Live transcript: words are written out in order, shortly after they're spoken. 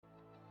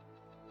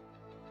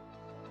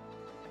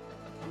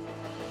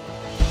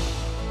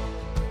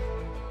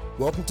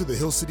Welcome to the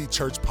Hill City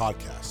Church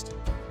Podcast.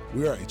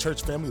 We are a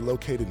church family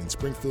located in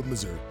Springfield,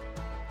 Missouri.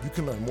 You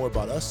can learn more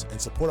about us and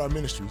support our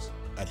ministries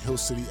at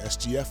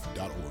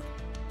hillcitysgf.org.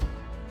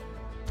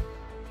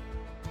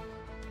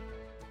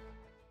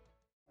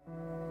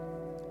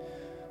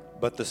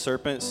 But the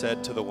serpent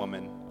said to the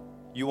woman,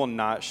 "You will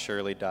not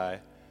surely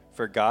die,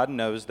 for God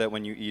knows that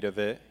when you eat of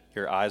it,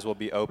 your eyes will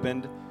be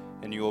opened,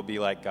 and you will be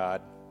like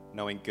God,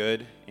 knowing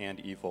good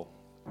and evil.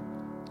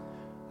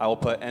 I will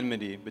put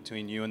enmity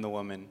between you and the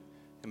woman,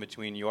 and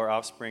between your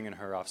offspring and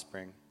her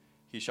offspring.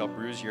 He shall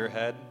bruise your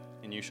head,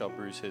 and you shall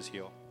bruise his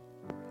heel."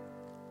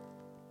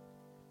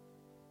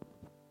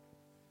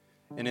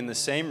 And in the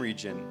same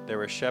region there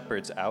were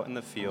shepherds out in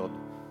the field,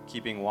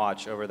 keeping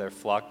watch over their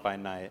flock by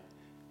night,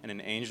 and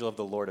an angel of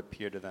the Lord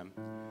appeared to them,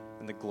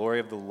 and the glory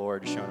of the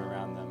Lord shone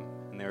around them,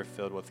 and they were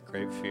filled with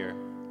great fear.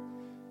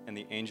 And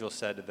the angel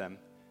said to them,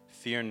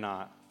 "Fear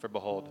not, for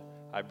behold,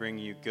 I bring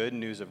you good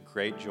news of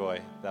great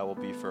joy that will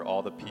be for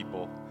all the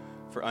people.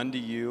 For unto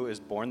you is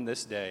born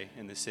this day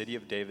in the city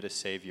of David a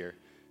Savior,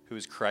 who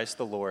is Christ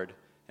the Lord,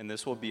 and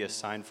this will be a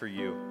sign for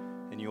you,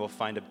 and you will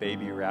find a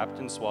baby wrapped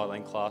in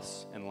swaddling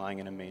cloths and lying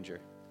in a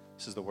manger."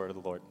 This is the word of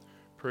the Lord.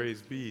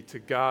 Praise be to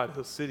God.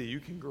 Hill City,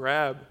 you can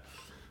grab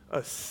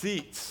a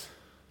seat.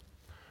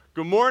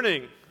 Good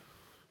morning.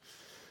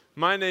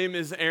 My name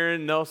is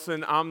Aaron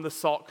Nelson. I'm the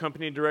Salt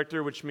Company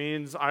Director, which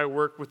means I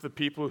work with the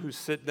people who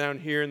sit down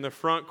here in the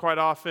front quite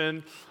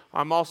often.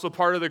 I'm also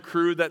part of the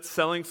crew that's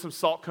selling some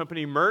Salt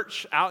Company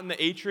merch out in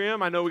the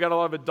atrium. I know we got a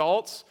lot of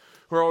adults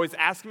who are always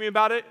asking me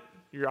about it.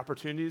 Your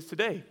opportunity is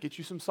today. Get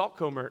you some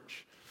Saltco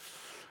merch.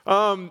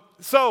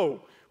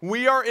 So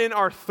we are in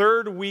our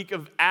third week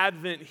of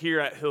Advent here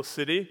at Hill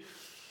City.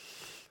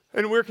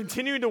 And we're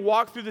continuing to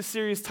walk through the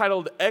series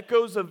titled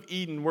Echoes of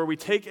Eden, where we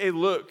take a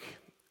look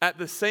at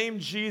the same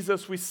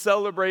Jesus we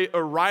celebrate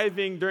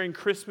arriving during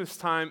Christmas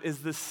time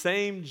is the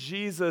same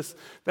Jesus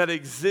that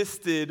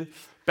existed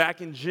back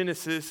in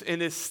Genesis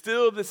and is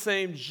still the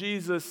same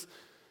Jesus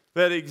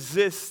that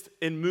exists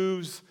and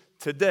moves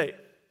today.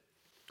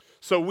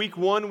 So week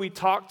one, we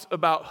talked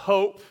about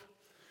hope.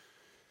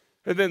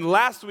 And then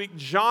last week,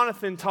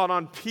 Jonathan taught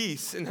on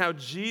peace and how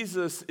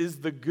Jesus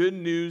is the good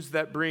news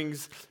that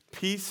brings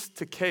peace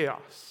to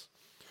chaos.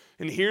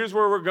 And here's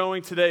where we're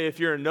going today. If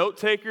you're a note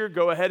taker,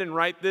 go ahead and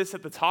write this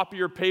at the top of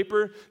your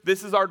paper.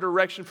 This is our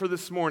direction for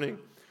this morning.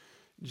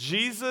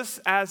 Jesus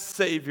as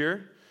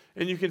Savior,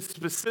 and you can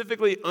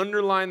specifically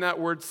underline that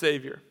word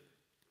Savior.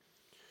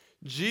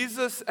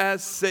 Jesus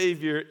as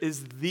Savior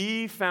is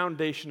the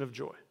foundation of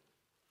joy.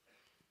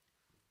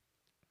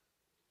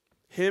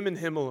 Him and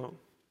Him alone.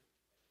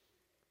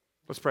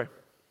 Let's pray.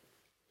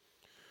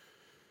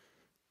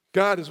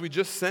 God, as we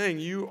just sang,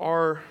 you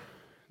are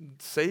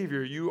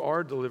Savior, you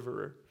are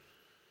Deliverer.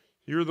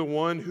 You're the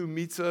one who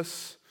meets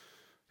us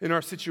in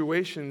our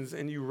situations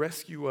and you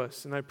rescue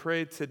us. And I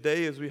pray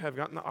today, as we have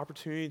gotten the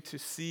opportunity to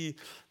see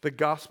the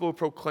gospel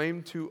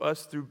proclaimed to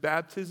us through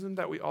baptism,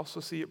 that we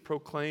also see it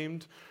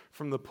proclaimed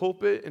from the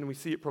pulpit and we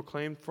see it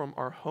proclaimed from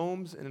our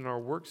homes and in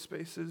our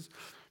workspaces.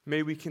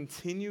 May we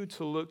continue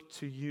to look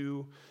to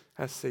you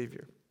as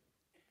Savior.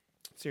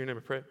 It's in your name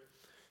I pray.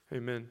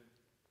 Amen.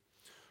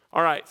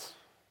 All right.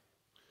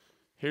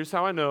 Here's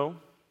how I know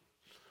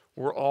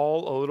we're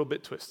all a little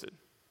bit twisted.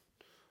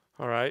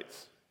 All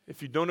right?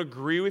 If you don't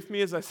agree with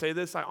me as I say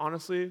this, I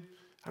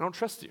don't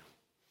trust you.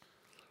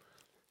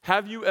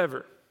 Have you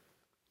ever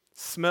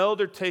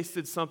smelled or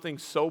tasted something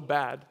so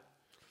bad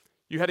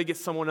you had to get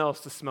someone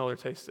else to smell or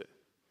taste it?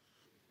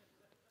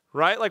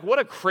 Right? Like, what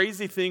a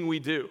crazy thing we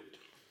do.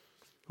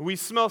 We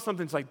smell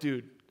something, it's like,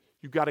 dude,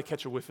 you got to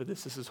catch a whiff of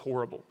this. This is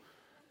horrible.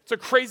 It's a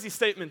crazy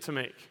statement to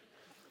make.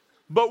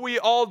 But we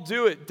all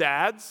do it.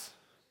 Dads,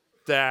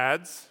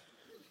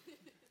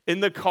 in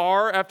the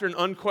car after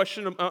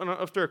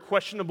a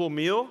questionable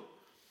meal.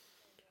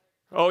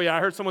 Oh yeah, I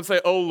heard someone say,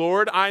 "Oh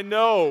Lord," I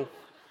know.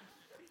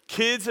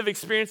 Kids have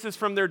experienced this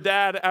from their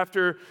dad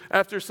after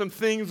some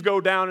things go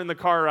down in the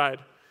car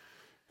ride.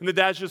 And the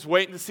dad's just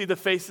waiting to see the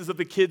faces of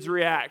the kids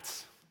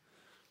react.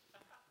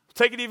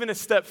 Take it even a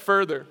step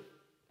further.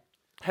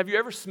 Have you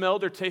ever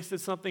smelled or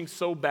tasted something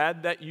so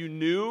bad that you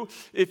knew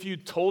if you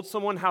told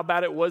someone how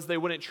bad it was, they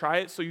wouldn't try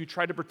it, so you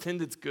tried to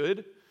pretend it's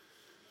good?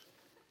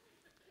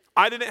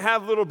 I didn't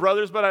have little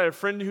brothers, but I had a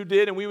friend who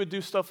did, and we would do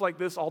stuff like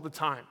this all the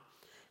time.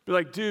 Be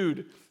like,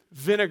 "Dude,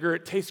 vinegar,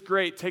 it tastes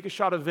great. Take a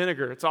shot of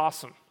vinegar. It's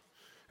awesome."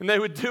 And they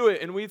would do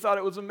it, and we thought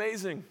it was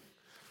amazing.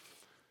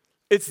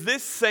 It's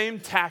this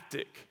same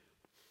tactic.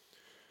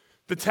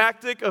 The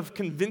tactic of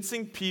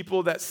convincing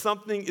people that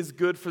something is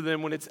good for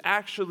them when it's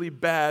actually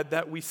bad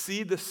that we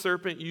see the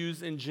serpent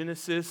use in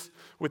Genesis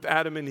with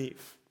Adam and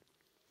Eve.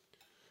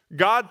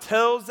 God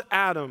tells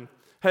Adam,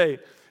 "Hey,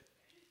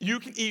 you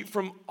can eat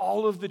from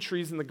all of the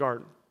trees in the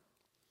garden.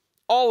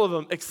 All of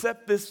them,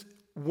 except this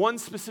one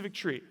specific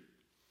tree.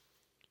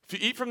 If you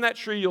eat from that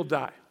tree, you'll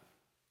die."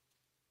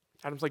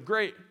 Adam's like,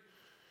 "Great."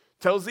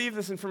 Tells Eve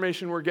this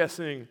information, we're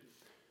guessing.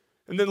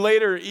 And then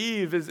later,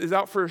 Eve is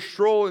out for a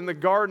stroll in the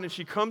garden, and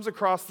she comes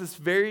across this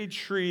very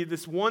tree,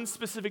 this one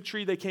specific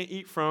tree they can't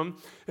eat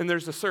from, and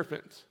there's a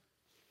serpent.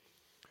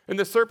 And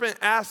the serpent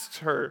asks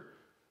her,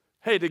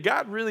 hey, did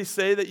God really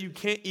say that you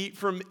can't eat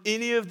from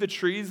any of the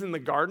trees in the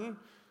garden?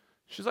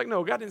 She's like,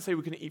 no, God didn't say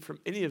we couldn't eat from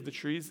any of the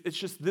trees. It's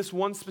just this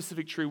one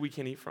specific tree we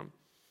can eat from.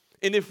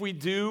 And if we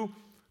do,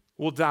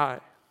 we'll die.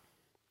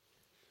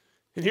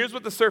 And here's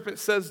what the serpent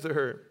says to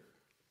her.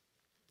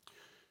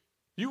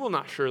 You will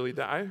not surely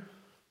die.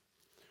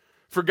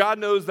 For God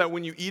knows that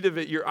when you eat of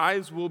it, your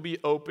eyes will be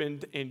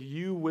opened and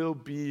you will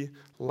be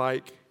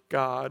like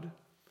God,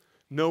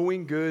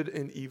 knowing good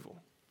and evil.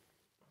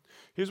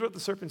 Here's what the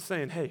serpent's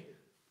saying. Hey,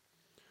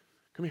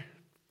 come here.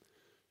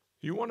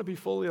 You want to be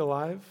fully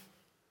alive?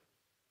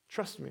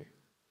 Trust me.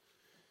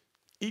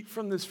 Eat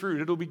from this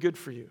fruit. It'll be good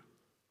for you.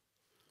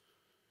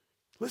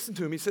 Listen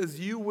to him. He says,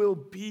 you will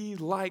be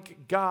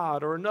like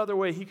God. Or another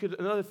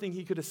thing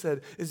he could have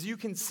said is you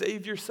can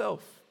save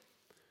yourself.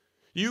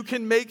 You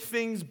can make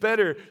things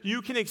better.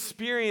 You can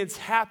experience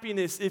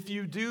happiness if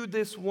you do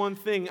this one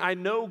thing. I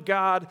know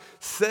God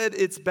said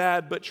it's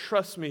bad, but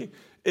trust me,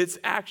 it's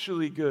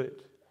actually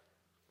good.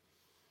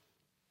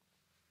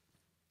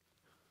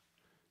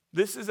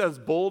 This is as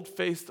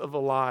bold-faced of a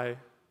lie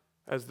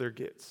as there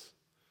gets.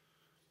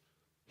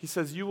 He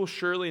says, you will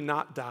surely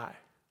not die.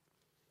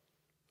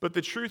 But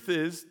the truth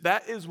is,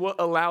 that is what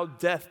allowed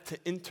death to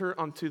enter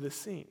onto the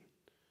scene,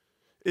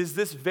 is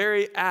this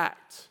very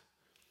act.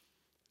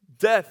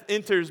 Death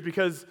enters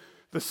because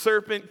the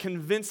serpent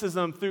convinces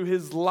them through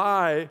his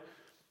lie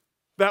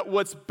that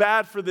what's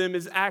bad for them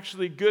is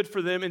actually good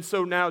for them. And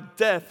so now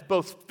death,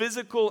 both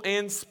physical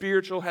and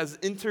spiritual, has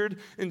entered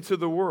into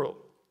the world.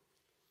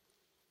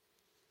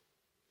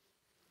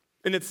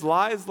 And it's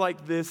lies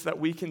like this that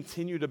we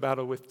continue to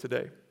battle with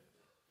today.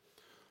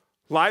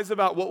 Lies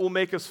about what will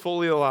make us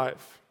fully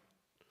alive,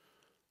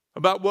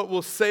 about what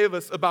will save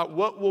us, about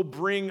what will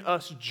bring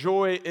us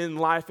joy in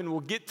life, and we'll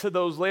get to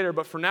those later.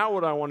 But for now,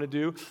 what I want to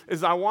do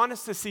is I want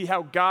us to see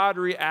how God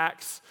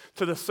reacts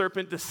to the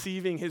serpent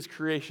deceiving his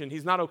creation.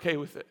 He's not okay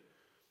with it.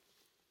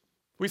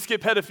 We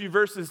skip ahead a few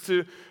verses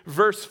to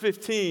verse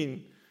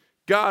 15.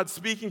 God,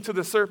 speaking to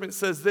the serpent,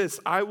 says this,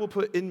 I will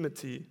put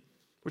enmity,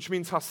 which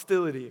means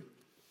hostility,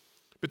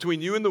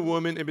 between you and the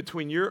woman, and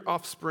between your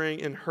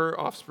offspring and her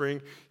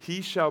offspring.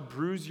 He shall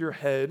bruise your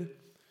head,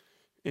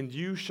 and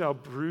you shall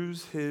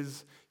bruise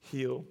his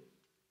heel.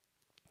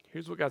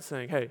 Here's what God's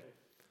saying. Hey,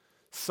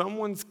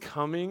 someone's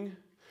coming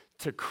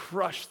to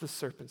crush the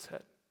serpent's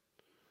head.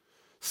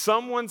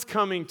 Someone's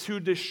coming to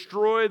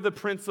destroy the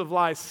prince of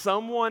lies.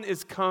 Someone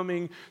is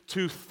coming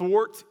to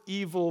thwart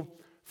evil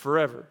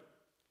forever.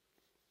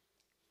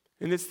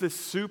 And it's this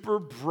super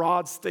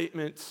broad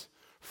statement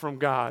from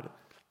God.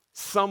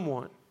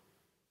 Someone.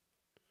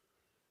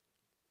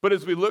 But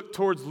as we look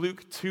towards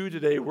Luke 2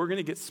 today, we're going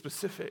to get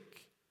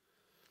specific.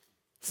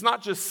 It's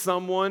not just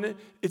someone,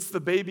 it's the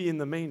baby in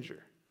the manger.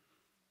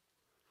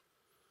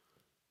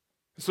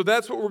 So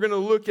that's what we're going to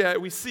look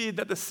at. We see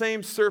that the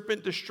same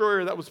serpent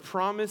destroyer that was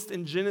promised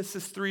in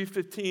Genesis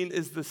 3:15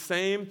 is the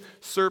same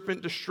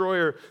serpent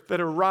destroyer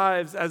that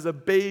arrives as a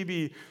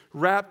baby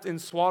wrapped in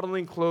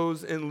swaddling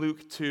clothes in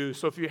Luke 2.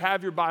 So if you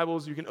have your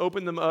Bibles, you can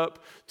open them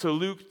up to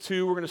Luke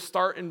 2. We're going to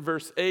start in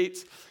verse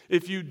 8.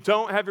 If you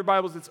don't have your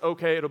Bibles, it's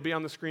okay. It'll be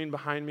on the screen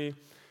behind me,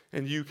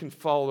 and you can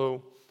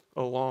follow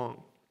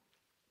along.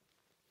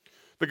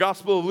 The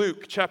Gospel of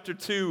Luke, chapter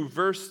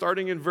 2,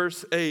 starting in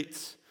verse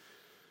 8,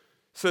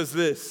 says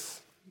this,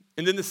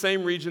 and in the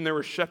same region there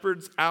were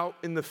shepherds out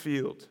in the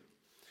field,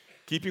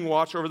 keeping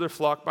watch over their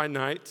flock by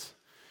night,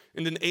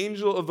 and an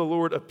angel of the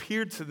Lord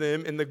appeared to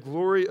them, and the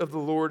glory of the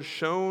Lord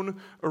shone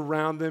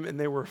around them, and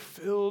they were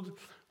filled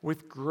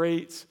with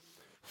great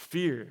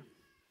fear.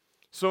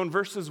 So in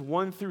verses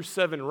 1 through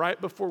 7,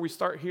 right before we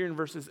start here in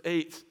verses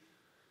 8,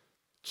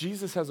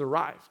 Jesus has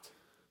arrived.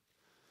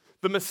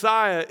 The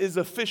Messiah is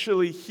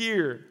officially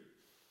here.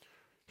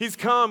 He's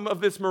come of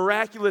this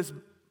miraculous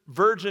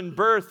virgin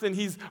birth, and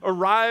he's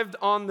arrived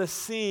on the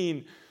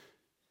scene.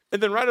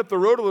 And then right up the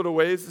road a little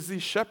ways is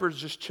these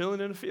shepherds just chilling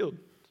in a field.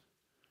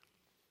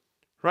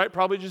 Right?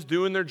 Probably just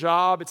doing their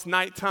job. It's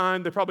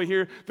nighttime. They probably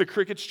hear the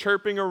crickets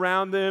chirping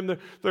around them.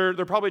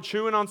 They're probably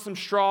chewing on some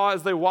straw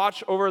as they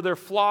watch over their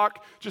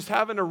flock, just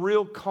having a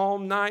real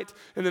calm night.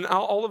 And then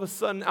all of a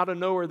sudden, out of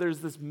nowhere, there's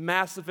this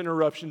massive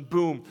interruption.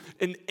 Boom,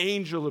 an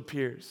angel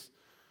appears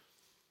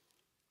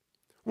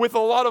with a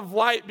lot of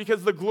light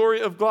because the glory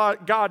of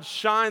God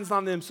shines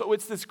on them. So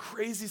it's this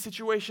crazy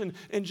situation.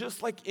 And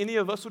just like any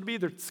of us would be,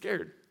 they're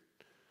scared.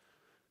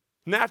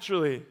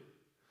 Naturally.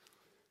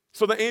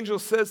 So the angel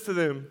says to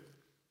them,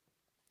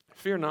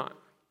 fear not.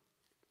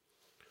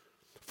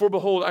 For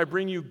behold, I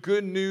bring you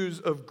good news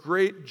of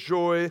great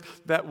joy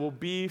that will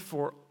be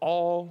for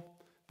all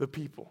the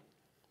people.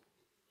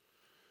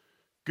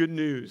 Good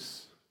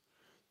news.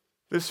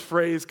 This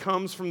phrase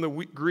comes from the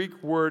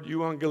Greek word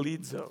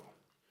euangelizo.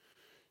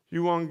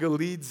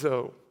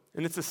 Euangelizo.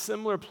 And it's a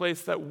similar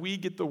place that we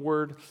get the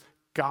word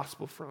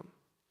gospel from.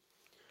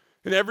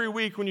 And every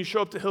week when you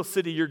show up to Hill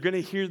City, you're going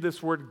to hear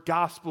this word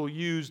gospel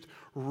used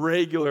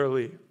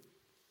regularly.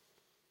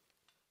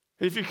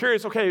 If you're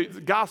curious, okay, the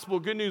gospel,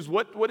 good news,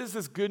 what is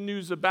this good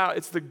news about?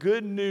 It's the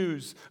good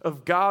news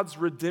of God's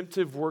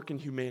redemptive work in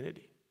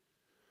humanity.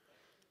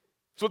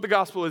 That's what the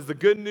gospel is, the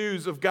good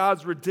news of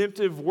God's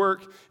redemptive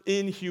work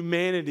in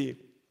humanity.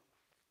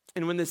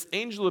 And when this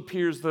angel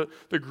appears, the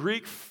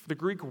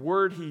Greek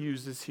word he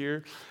uses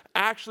here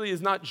actually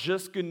is not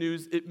just good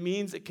news. It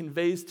means it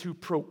conveys to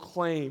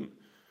proclaim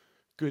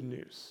good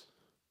news.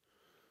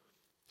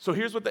 So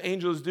here's what the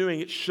angel is doing.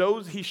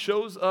 He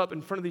shows up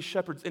in front of these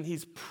shepherds and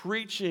he's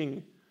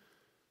preaching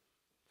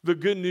the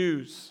good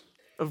news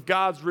of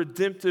God's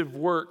redemptive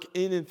work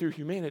in and through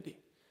humanity.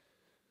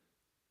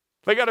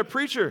 They got a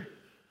preacher.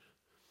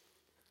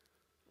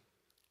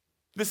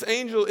 This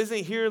angel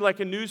isn't here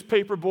like a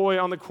newspaper boy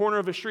on the corner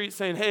of a street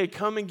saying, hey,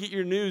 come and get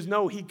your news.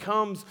 No, he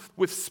comes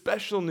with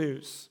special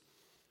news.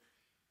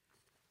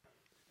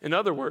 In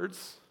other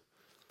words,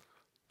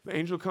 the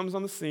angel comes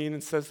on the scene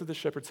and says to the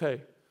shepherds,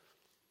 hey,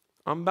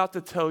 I'm about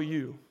to tell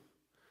you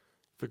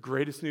the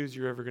greatest news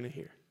you're ever going to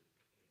hear.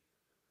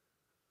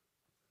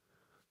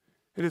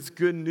 And it's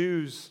good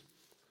news,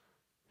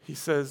 he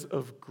says,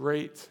 of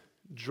great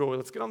joy.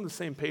 Let's get on the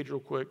same page real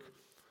quick.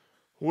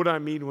 What I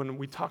mean when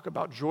we talk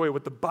about joy,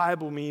 what the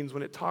Bible means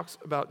when it talks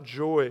about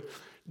joy.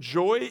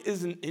 Joy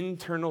is an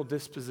internal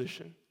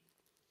disposition.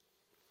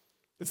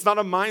 It's not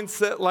a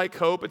mindset like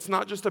hope. It's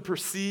not just a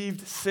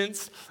perceived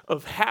sense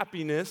of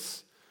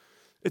happiness.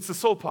 It's a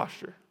soul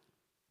posture.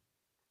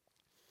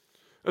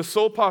 A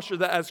soul posture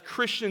that as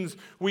Christians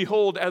we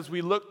hold as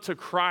we look to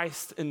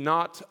Christ and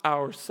not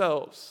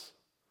ourselves.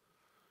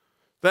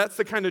 That's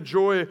the kind of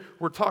joy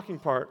we're talking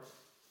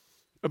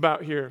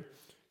about here.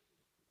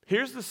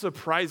 Here's the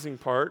surprising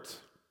part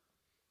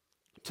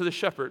to the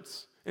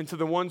shepherds and to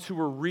the ones who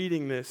were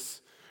reading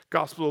this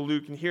Gospel of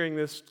Luke and hearing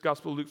this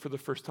Gospel of Luke for the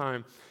first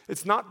time.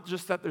 It's not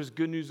just that there's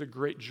good news of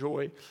great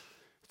joy.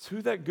 It's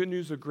who that good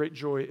news of great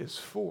joy is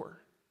for.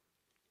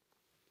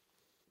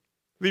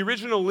 The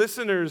original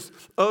listeners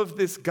of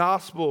this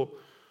gospel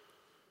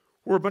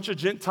were a bunch of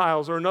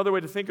Gentiles, or another way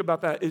to think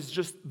about that is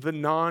just the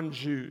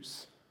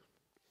non-Jews.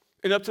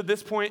 And up to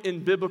this point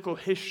in biblical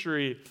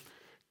history,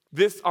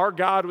 our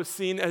God was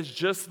seen as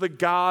just the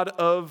God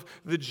of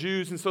the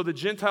Jews. And so the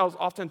Gentiles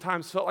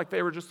oftentimes felt like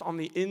they were just on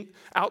the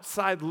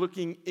outside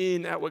looking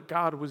in at what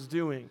God was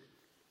doing.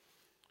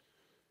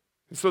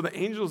 And so the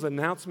angel's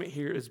announcement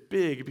here is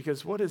big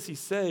because what does he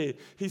say?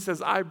 He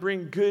says, I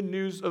bring good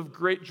news of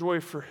great joy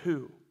for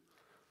who?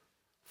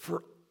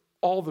 For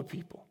all the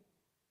people.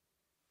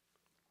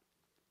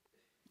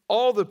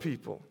 All the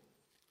people.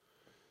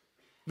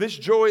 This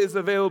joy is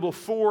available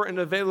for and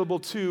available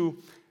to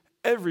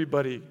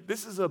everybody.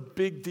 This is a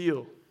big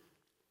deal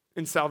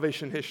in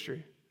salvation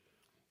history.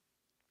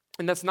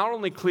 And that's not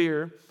only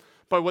clear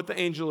by what the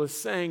angel is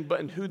saying, but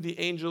in who the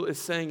angel is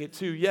saying it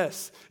to.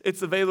 Yes,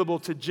 it's available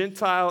to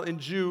Gentile and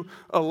Jew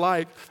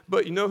alike,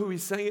 but you know who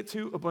he's saying it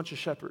to? A bunch of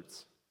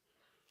shepherds.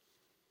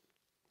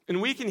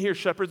 And we can hear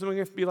shepherds and we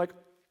can be like,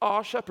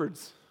 aw,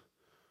 shepherds.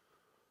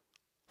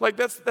 Like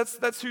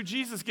that's who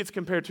Jesus gets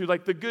compared to,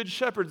 like the good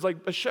shepherds. Like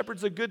a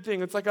shepherd's a good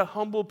thing. It's like a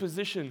humble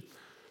position.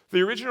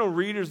 The original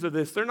readers of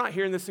this, they're not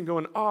hearing this and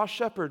going, ah,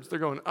 shepherds. They're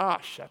going, ah,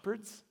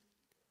 shepherds?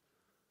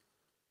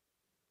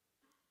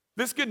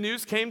 This good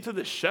news came to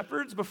the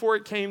shepherds before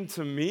it came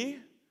to me?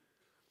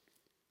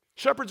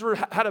 Shepherds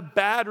had a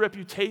bad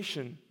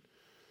reputation.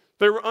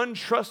 They were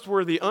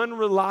untrustworthy,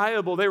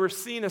 unreliable. They were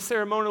seen as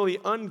ceremonially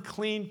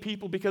unclean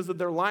people because of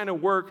their line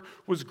of work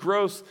was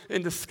gross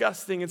and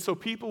disgusting. And so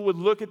people would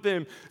look at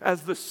them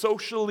as the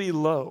socially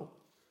low.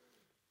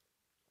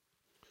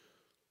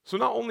 So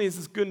not only is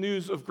this good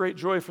news of great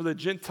joy for the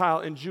Gentile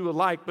and Jew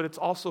alike, but it's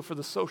also for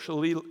the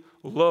socially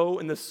low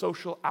and the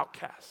social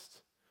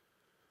outcast.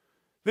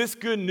 This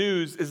good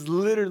news is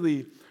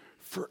literally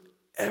for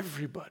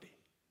everybody.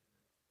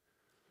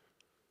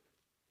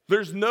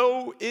 There's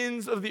no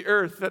ends of the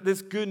earth that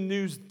this good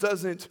news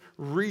doesn't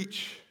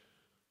reach.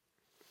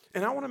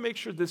 And I want to make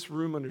sure this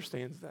room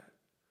understands that.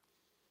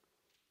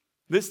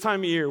 This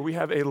time of year, we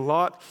have a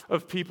lot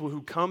of people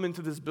who come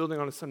into this building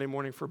on a Sunday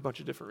morning for a bunch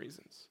of different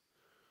reasons.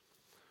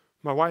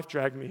 My wife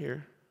dragged me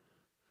here.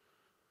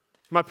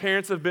 My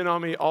parents have been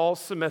on me all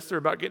semester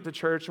about getting to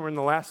church, and we're in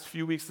the last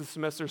few weeks of the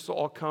semester, so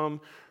I'll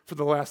come for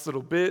the last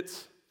little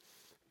bit.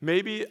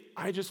 Maybe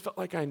I just felt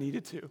like I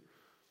needed to.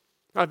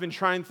 I've been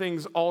trying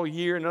things all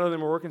year, and none of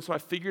them are working, so I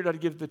figured I'd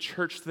give the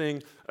church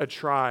thing a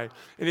try.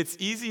 And it's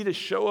easy to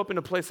show up in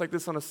a place like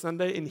this on a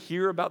Sunday and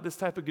hear about this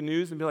type of good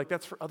news and be like,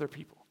 that's for other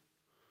people.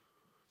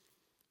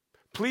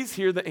 Please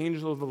hear the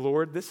angel of the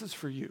Lord. This is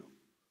for you.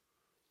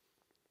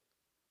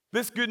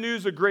 This good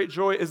news of great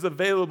joy is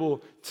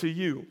available to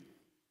you.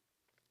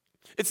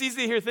 It's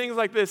easy to hear things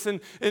like this,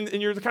 and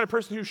you're the kind of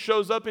person who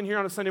shows up in here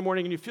on a Sunday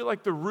morning and you feel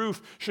like the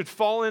roof should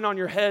fall in on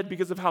your head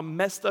because of how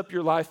messed up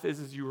your life is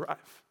as you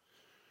arrive.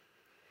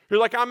 You're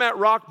like, I'm at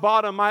rock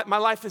bottom. My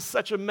life is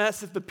such a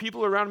mess. If the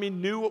people around me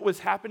knew what was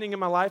happening in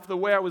my life, the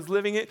way I was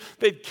living it,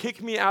 they'd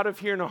kick me out of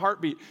here in a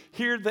heartbeat.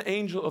 Hear the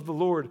angel of the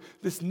Lord.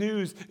 This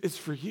news is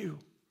for you.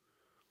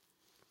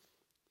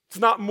 It's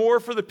not more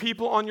for the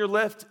people on your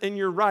left and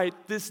your right.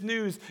 This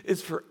news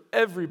is for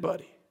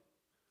everybody.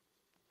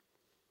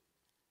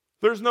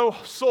 There's no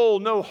soul,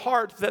 no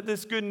heart that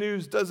this good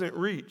news doesn't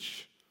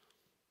reach.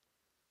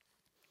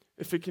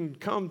 If it can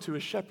come to a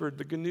shepherd,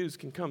 the good news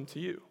can come to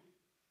you.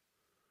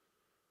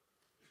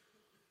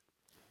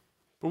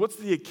 But what's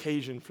the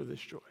occasion for this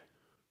joy?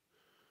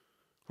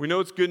 We know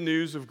it's good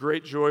news of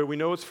great joy. We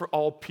know it's for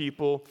all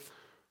people.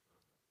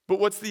 But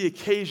what's the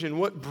occasion?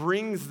 What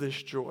brings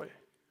this joy?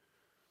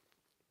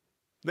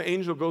 The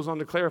angel goes on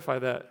to clarify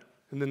that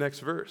in the next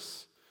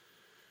verse.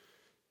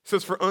 It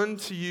says, "For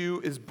unto you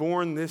is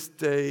born this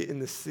day in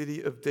the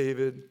city of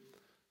David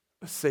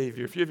a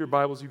Savior." If you have your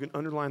Bibles, you can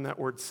underline that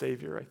word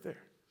Savior right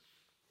there.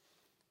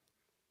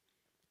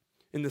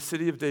 In the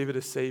city of David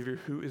a Savior,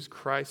 who is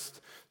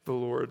Christ the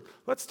Lord.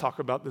 Let's talk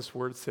about this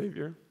word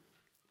Savior.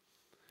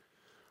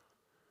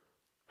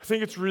 I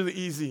think it's really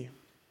easy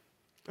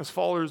as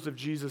followers of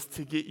Jesus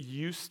to get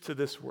used to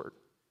this word.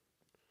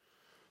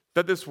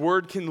 That this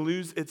word can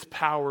lose its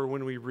power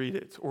when we read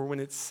it or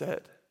when it's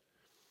said.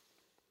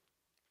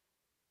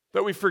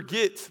 That we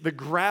forget the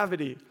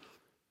gravity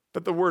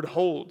that the word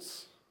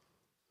holds.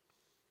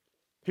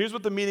 Here's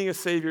what the meaning of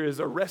Savior is: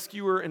 a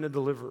rescuer and a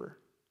deliverer.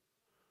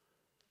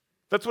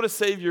 That's what a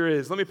Savior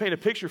is. Let me paint a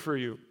picture for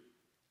you.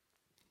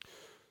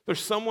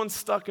 There's someone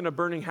stuck in a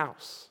burning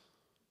house.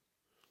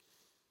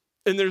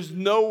 And there's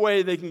no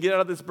way they can get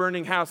out of this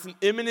burning house. And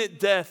imminent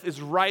death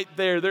is right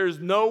there. There's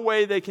no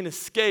way they can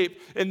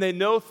escape. And they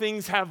know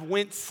things have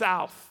went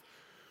south.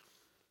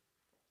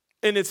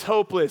 And it's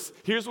hopeless.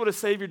 Here's what a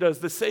Savior does.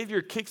 The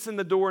Savior kicks in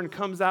the door and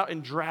comes out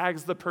and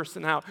drags the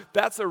person out.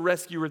 That's a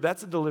rescuer.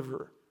 That's a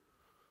deliverer.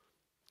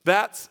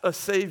 That's a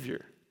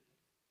Savior.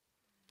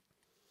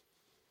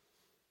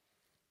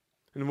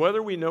 And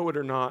whether we know it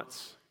or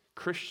not,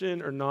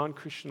 Christian or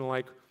non-Christian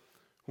alike,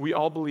 we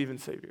all believe in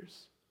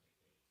Saviors.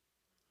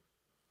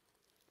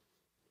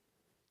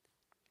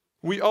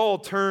 We all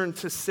turn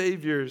to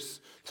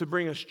Saviors to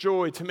bring us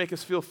joy, to make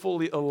us feel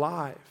fully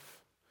alive,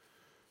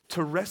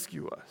 to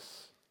rescue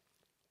us.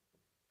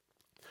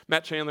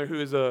 Matt Chandler, who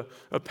is a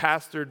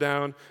pastor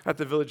down at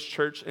the Village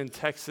Church in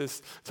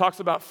Texas,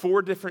 talks about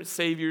 4 different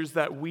Saviors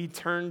that we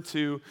turn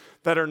to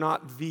that are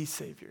not the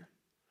Savior.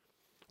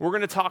 We're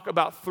going to talk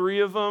about 3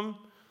 of them,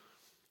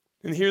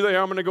 and here they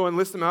are. I'm going to go and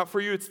list them out for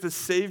you. It's the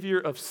Savior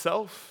of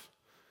self,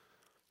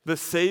 the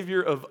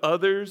Savior of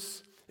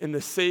others, and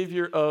the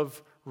Savior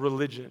of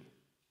religion.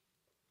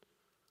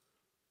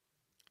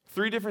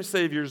 3 different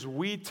Saviors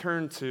we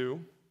turn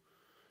to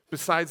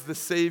besides the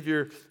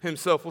Savior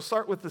himself. We'll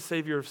start with the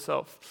Savior of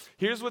self.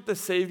 Here's what the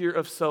Savior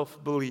of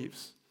self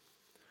believes.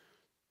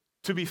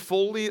 To be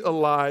fully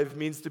alive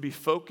means to be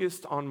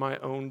focused on my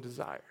own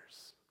desires.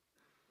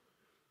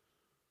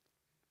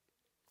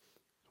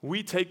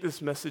 We take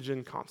this message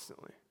in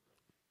constantly.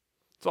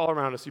 It's all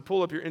around us. You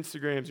pull up your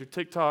Instagrams, your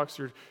TikToks,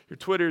 your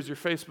Twitters, your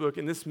Facebook,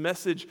 and this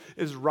message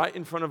is right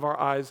in front of our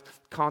eyes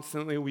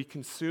constantly. We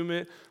consume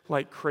it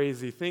like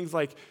crazy. Things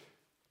like,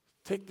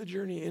 take the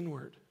journey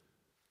inward.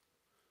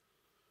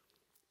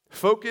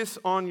 Focus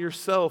on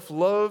yourself.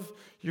 Love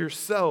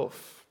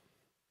yourself.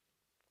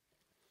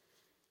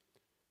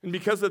 And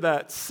because of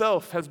that,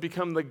 self has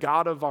become the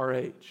god of our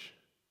age.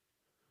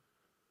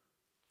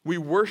 We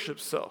worship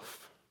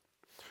self.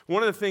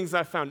 One of the things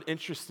I found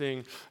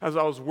interesting as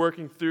I was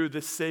working through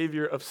this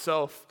Savior of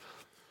self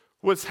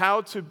was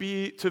how to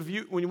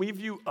view, when we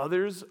view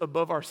others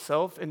above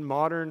ourselves in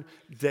modern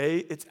day,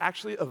 it's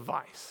actually a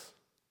vice.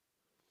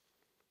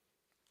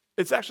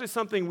 It's actually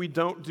something we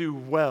don't do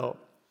well.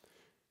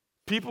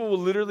 People will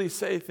literally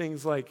say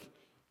things like,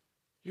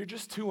 "You're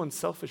just too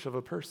unselfish of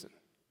a person.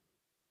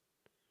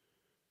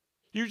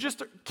 You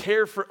just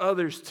care for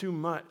others too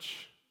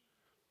much."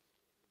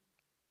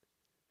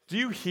 Do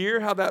you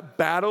hear how that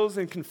battles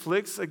and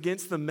conflicts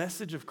against the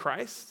message of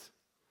Christ?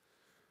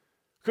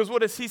 Because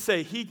what does he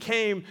say? He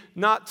came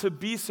not to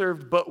be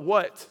served, but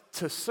what?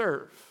 To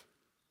serve.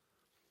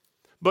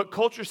 But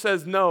culture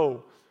says,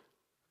 no,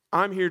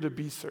 I'm here to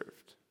be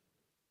served.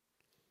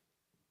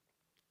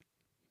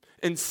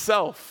 And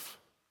self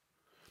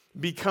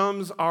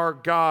becomes our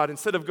God.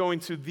 Instead of going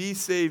to the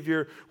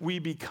Savior, we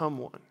become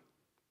one.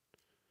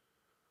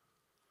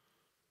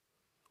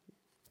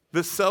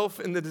 The self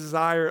and the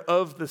desire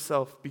of the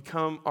self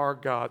become our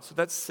God. So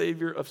that's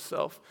Savior of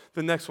self.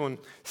 The next one,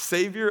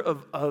 Savior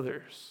of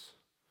others.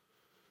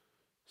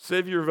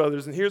 Savior of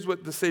others. And here's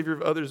what the Savior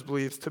of others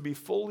believes. To be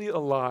fully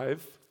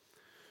alive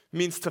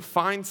means to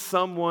find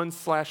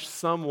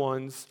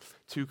someone/someones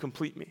to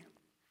complete me.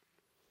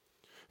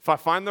 If I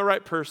find the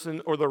right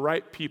person or the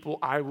right people,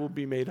 I will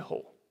be made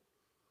whole.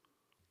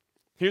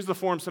 Here's the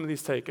form some of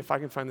these take. If I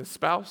can find the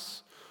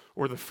spouse,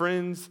 or the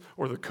friends,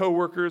 or the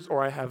coworkers,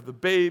 or I have the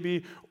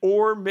baby,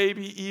 or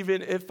maybe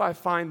even if I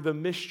find the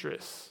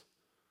mistress,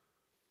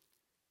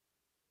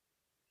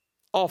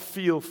 I'll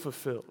feel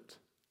fulfilled.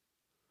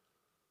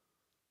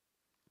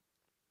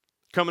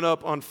 Coming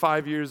up on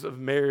 5 years of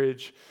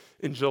marriage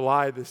in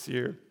July this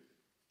year,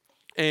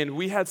 And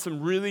we had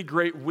some really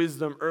great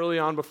wisdom early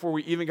on before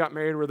we even got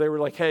married where they were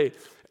like, hey,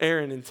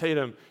 Aaron and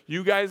Tatum,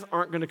 you guys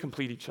aren't going to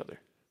complete each other.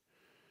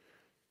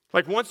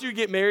 Like once you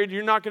get married,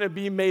 you're not going to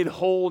be made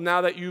whole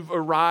now that you've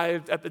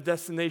arrived at the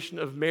destination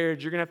of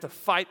marriage. You're going to have to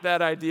fight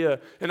that idea.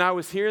 And I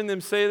was hearing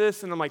them say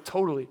this, and I'm like,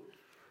 totally.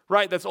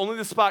 Right, that's only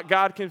the spot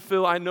God can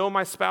fill. I know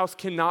my spouse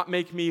cannot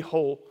make me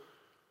whole.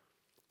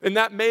 And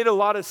that made a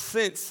lot of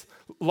sense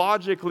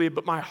logically,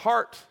 but my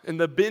heart and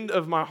the bend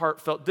of my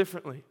heart felt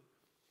differently.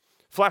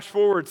 Flash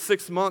forward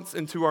 6 months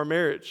into our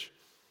marriage,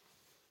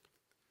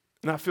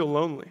 and I feel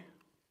lonely.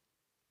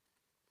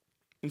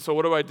 And so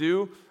what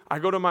do? I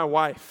go to my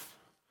wife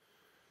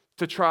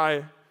to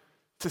try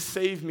to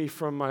save me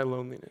from my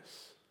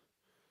loneliness.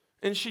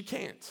 And she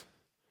can't,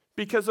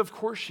 because of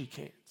course she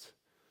can't.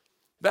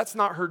 That's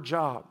not her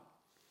job.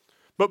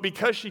 But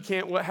because she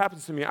can't, what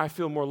happens to me? I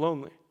feel more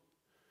lonely.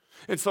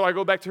 And so I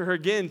go back to her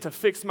again to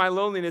fix my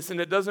loneliness, and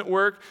it doesn't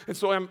work. And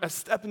so I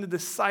step into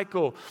this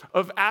cycle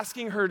of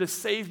asking her to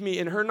save me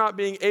and her not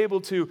being able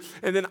to.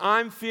 And then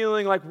I'm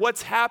feeling like,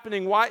 what's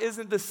happening? Why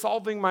isn't this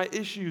solving my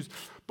issues?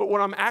 But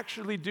what I'm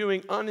actually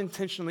doing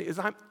unintentionally is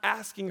I'm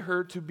asking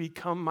her to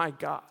become my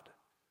God.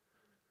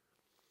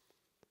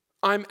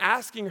 I'm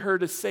asking her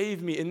to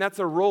save me, and that's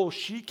a role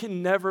she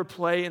can never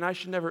play, and I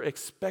should never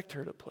expect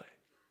her to play.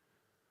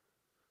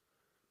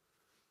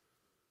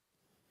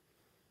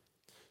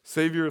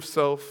 Savior of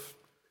self,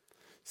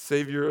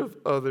 Savior of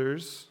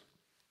others,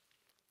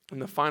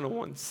 and the final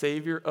one,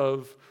 Savior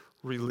of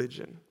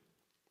religion.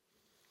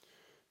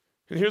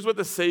 And here's what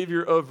the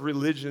Savior of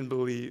religion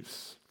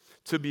believes.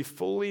 To be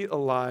fully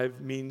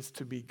alive means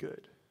to be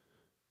good.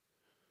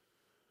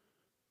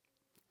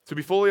 To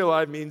be fully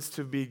alive means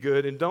to be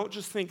good. And don't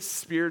just think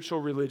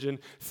spiritual religion,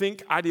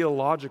 think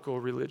ideological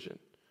religion.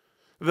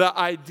 The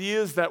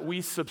ideas that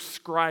we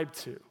subscribe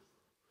to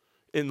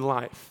in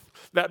life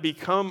that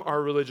become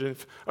our religion.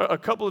 A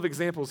couple of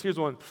examples. Here's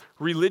one.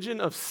 Religion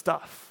of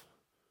stuff.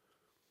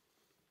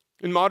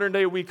 In modern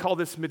day, we call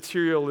this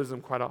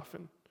materialism quite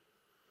often.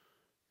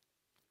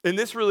 And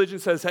this religion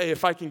says, hey,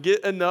 if I can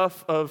get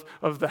enough of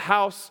the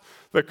house,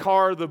 the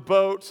car, the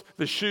boat,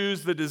 the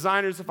shoes, the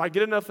designers, if I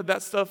get enough of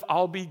that stuff,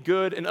 I'll be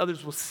good and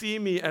others will see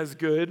me as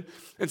good.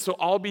 And so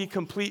I'll be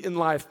complete in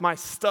life. My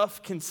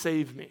stuff can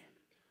save me.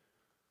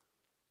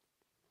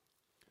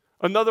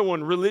 Another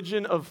one,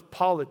 religion of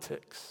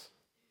politics.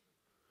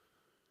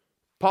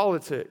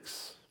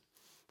 Politics.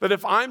 That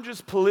if I'm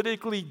just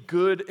politically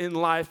good in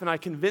life and I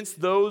convince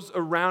those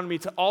around me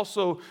to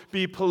also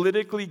be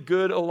politically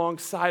good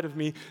alongside of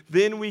me,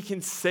 then we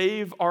can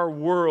save our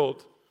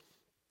world.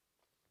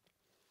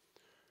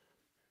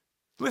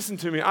 Listen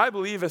to me, I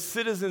believe as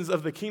citizens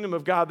of the kingdom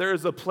of God, there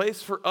is a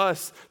place for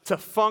us to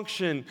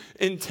function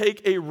and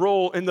take a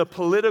role in the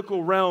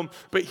political realm.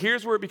 But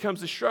here's where it becomes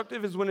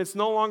destructive is when it's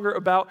no longer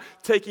about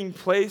taking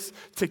place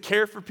to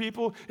care for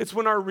people. It's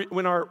when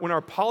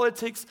our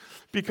politics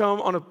become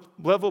on a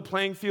level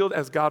playing field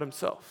as God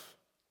himself.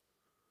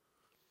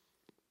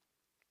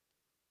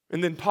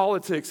 And then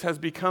politics has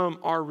become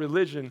our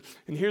religion.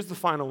 And here's the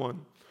final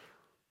one.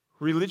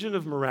 Religion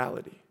of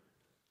morality.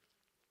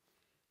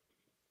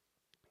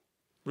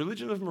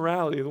 Religion of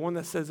morality, the one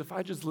that says if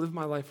I just live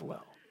my life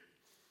well,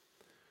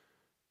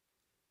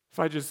 if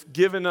I just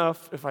give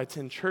enough, if I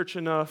attend church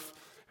enough,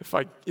 if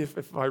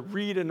I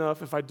read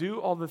enough, if I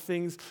do all the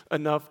things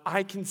enough,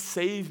 I can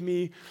save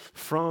me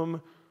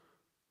from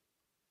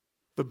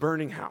the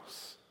burning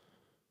house.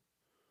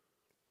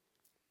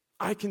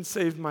 I can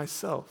save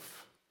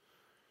myself.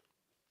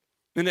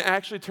 And it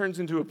actually turns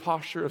into a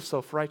posture of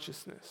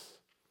self-righteousness.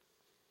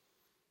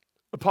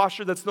 A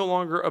posture that's no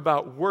longer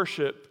about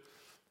worship,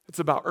 it's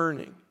about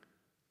earning.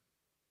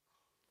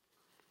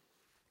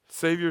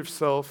 Savior of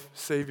self,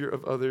 Savior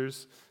of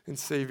others, and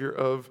Savior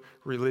of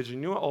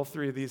religion. You know what all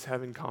three of these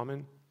have in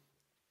common?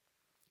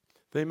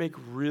 They make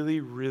really,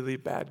 really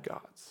bad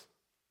gods.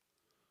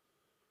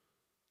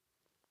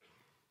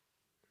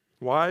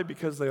 Why?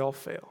 Because they all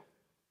fail.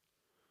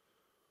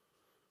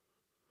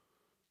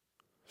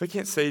 They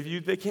can't save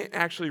you. They can't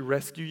actually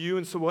rescue you.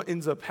 And so what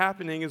ends up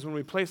happening is when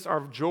we place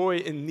our joy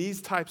in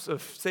these types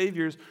of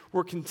saviors,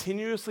 we're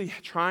continuously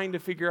trying to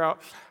figure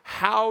out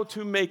how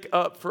to make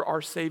up for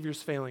our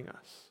saviors failing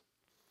us.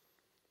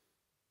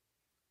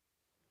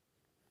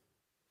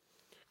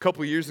 A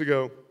couple years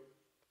ago,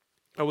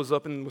 I was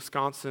up in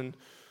Wisconsin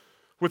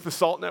with the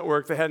SALT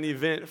Network. They had an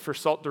event for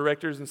SALT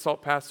directors and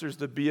SALT pastors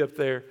to be up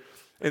there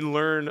and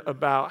learn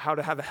about how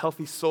to have a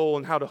healthy soul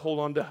and how to hold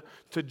on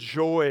to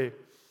joy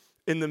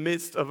in the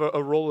midst of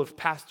a role of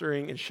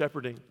pastoring and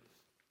shepherding.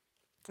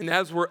 And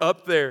as we're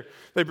up there,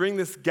 they bring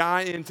this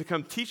guy in to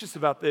come teach us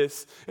about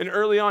this. And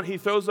early on, he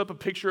throws up a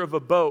picture of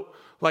a boat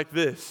like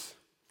this.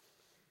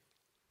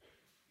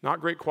 Not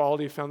great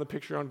quality. Found the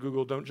picture on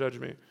Google. Don't judge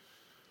me.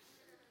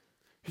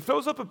 He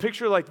throws up a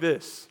picture like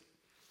this.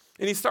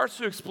 And he starts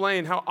to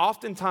explain how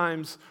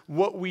oftentimes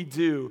what we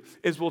do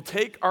is we'll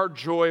take our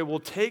joy, we'll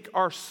take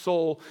our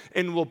soul,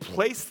 and we'll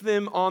place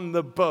them on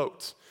the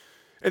boat.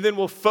 And then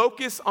we'll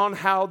focus on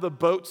how the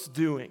boat's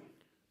doing.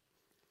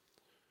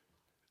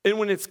 And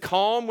when it's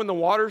calm, when the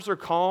waters are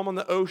calm on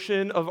the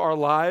ocean of our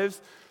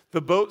lives,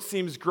 the boat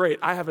seems great.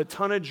 I have a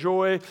ton of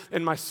joy,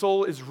 and my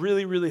soul is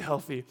really, really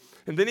healthy.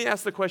 And then he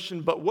asks the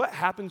question, but what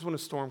happens when a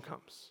storm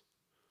comes?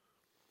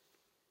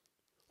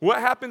 What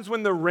happens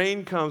when the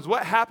rain comes?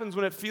 What happens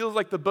when it feels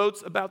like the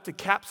boat's about to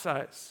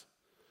capsize?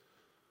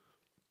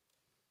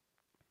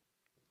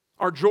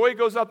 Our joy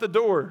goes out the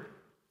door.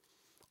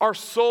 Our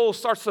soul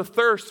starts to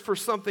thirst for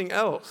something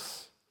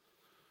else.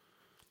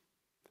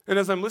 And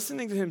as I'm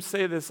listening to him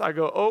say this, I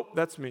go, oh,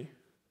 that's me.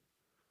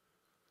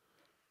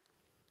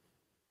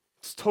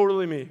 It's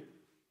totally me.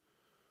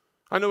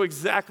 I know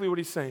exactly what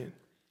he's saying.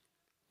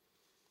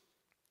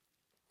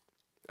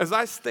 As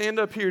I stand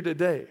up here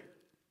today,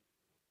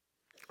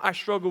 I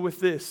struggle with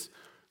this,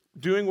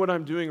 doing what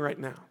I'm doing right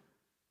now.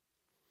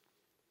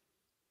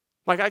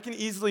 Like I can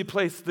easily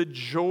place the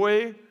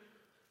joy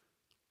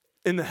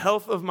in the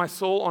health of my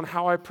soul on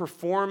how I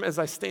perform as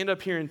I stand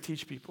up here and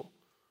teach people.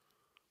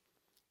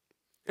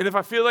 And if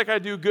I feel like I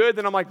do good,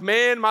 then I'm like,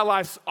 man, my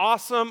life's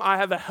awesome.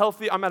 I'm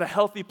at a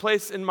healthy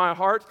place in my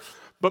heart.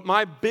 But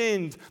my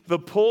bend, the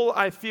pull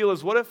I feel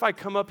is, what if I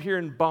come up here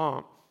and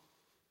bomb?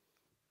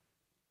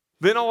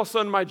 Then all of a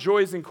sudden my joy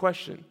is in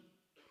question.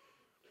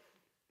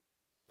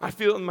 I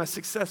feel it in my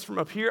success from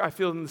up here. I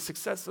feel it in the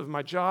success of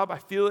my job. I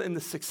feel it in the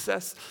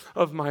success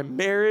of my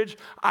marriage.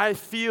 I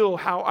feel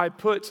how I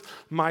put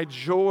my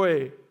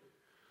joy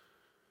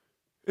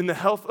in the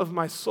health of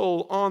my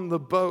soul on the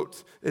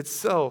boat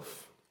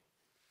itself.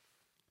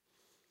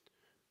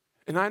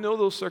 And I know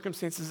those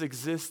circumstances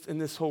exist in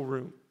this whole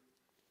room.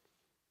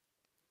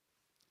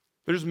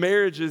 There's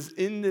marriages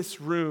in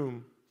this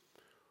room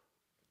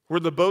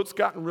where the boat's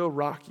gotten real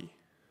rocky.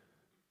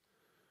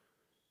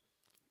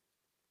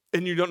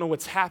 And you don't know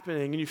what's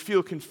happening, and you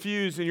feel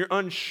confused, and you're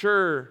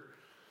unsure.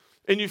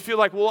 And you feel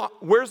like, well,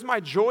 where's my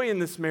joy in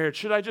this marriage?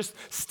 Should I just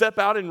step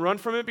out and run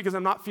from it because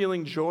I'm not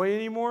feeling joy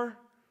anymore?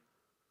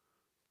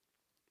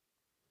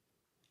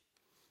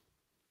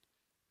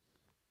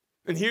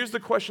 And here's the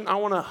question I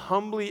want to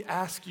humbly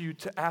ask you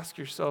to ask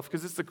yourself,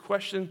 because it's the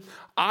question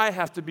I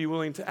have to be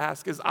willing to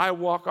ask as I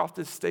walk off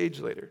this stage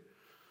later.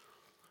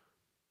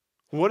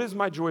 What is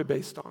my joy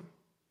based on?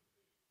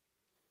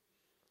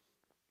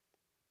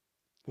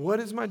 What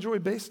is my joy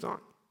based on?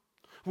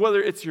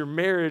 Whether it's your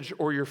marriage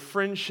or your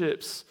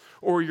friendships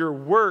or your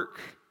work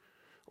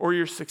or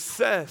your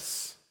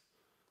success,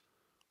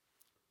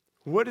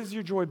 what is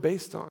your joy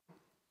based on?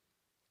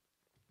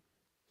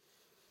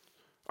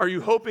 Are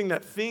you hoping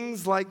that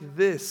things like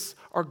this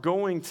are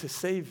going to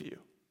save you?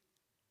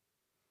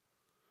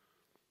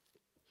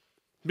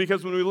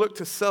 Because when we look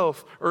to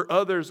self or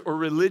others or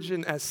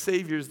religion as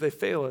saviors, they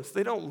fail us.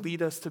 They don't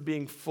lead us to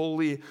being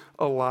fully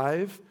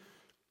alive.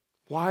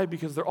 Why?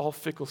 Because they're all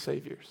fickle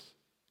saviors.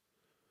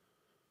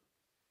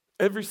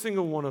 Every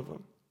single one of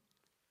them.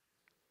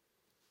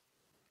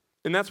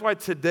 And that's why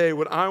today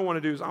what I want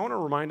to do is I want to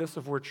remind us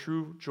of where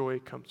true joy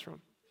comes from.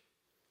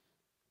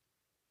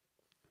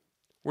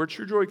 Where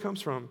true joy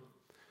comes from.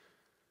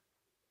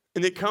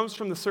 And it comes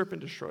from the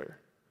serpent destroyer.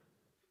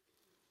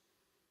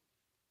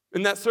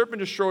 And that serpent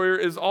destroyer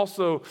is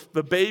also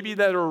the baby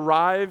that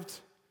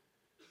arrived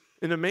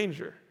in a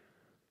manger.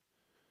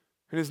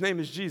 And his name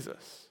is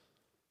Jesus.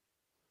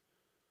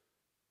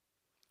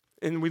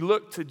 And we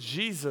look to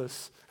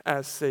Jesus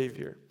as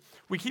Savior.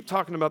 We keep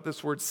talking about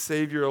this word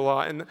Savior a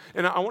lot, and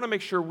I want to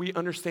make sure we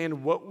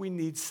understand what we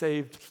need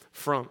saved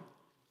from.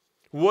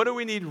 What do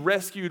we need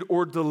rescued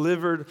or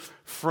delivered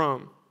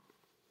from?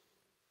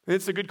 And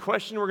it's a good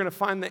question. We're going to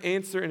find the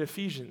answer in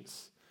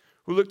Ephesians.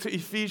 We look to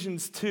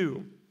Ephesians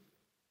 2.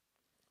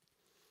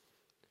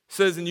 It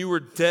says, and you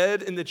were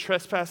dead in the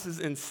trespasses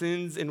and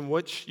sins in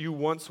which you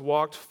once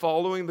walked,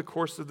 following the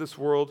course of this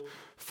world,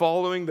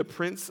 following the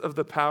prince of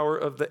the power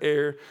of the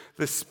air,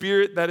 the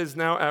spirit that is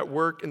now at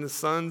work in the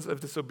sons of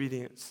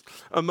disobedience,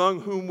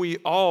 among whom we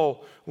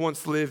all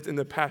once lived in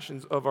the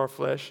passions of our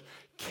flesh,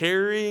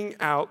 carrying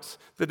out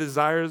the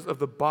desires of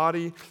the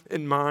body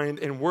and mind,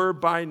 and were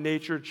by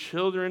nature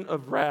children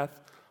of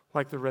wrath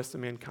like the rest of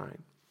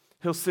mankind.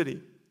 Hill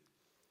City,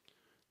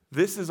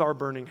 this is our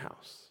burning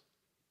house.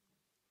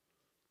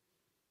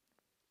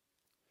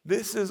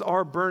 This is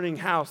our burning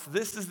house.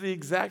 This is the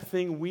exact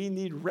thing we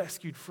need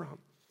rescued from.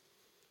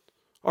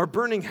 Our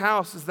burning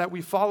house is that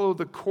we follow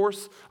the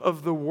course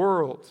of the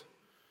world.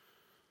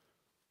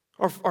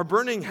 Our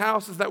burning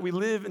house is that we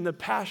live in the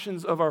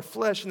passions of our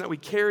flesh and that we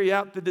carry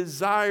out the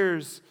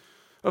desires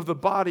of the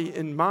body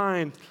and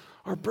mind.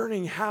 Our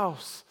burning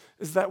house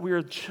is that we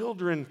are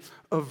children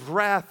of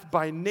wrath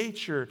by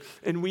nature,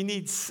 and we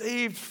need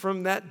saved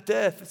from that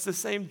death. It's the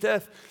same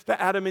death that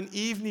Adam and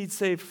Eve need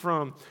saved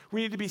from.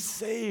 We need to be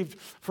saved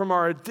from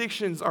our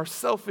addictions, our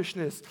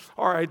selfishness,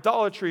 our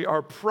idolatry,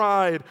 our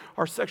pride,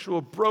 our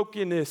sexual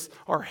brokenness,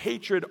 our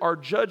hatred, our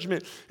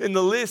judgment. And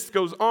the list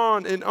goes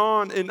on and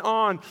on and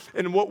on.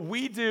 And what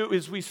we do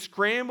is we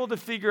scramble to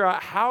figure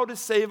out how to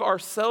save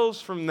ourselves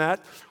from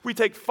that. We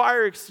take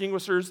fire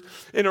extinguishers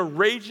in a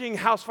raging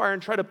house fire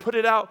and try to put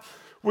it out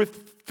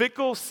with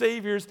fickle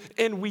saviors,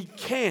 and we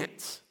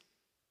can't.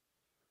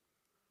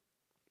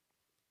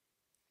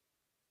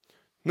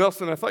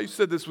 Nelson, I thought you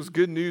said this was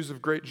good news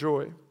of great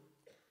joy.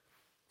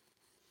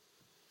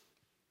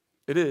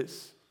 It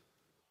is.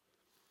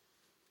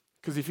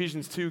 Because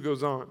Ephesians 2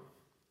 goes on.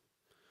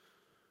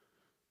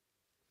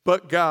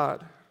 But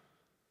God,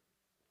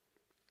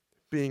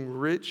 being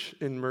rich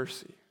in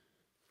mercy,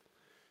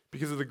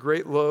 because of the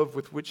great love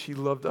with which he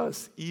loved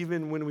us,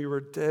 even when we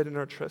were dead in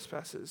our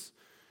trespasses.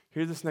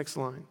 Hear this next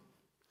line.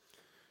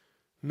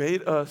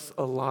 Made us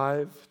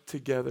alive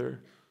together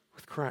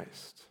with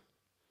Christ.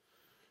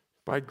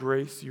 By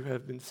grace you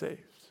have been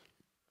saved.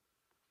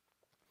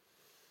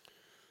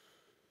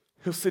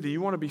 Hill City,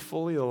 you want to be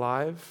fully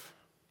alive?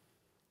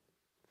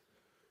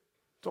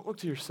 Don't look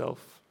to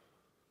yourself.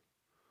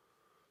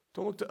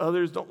 Don't look to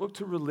others. Don't look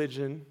to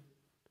religion.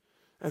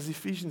 As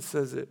Ephesians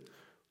says it,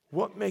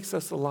 what makes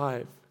us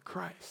alive?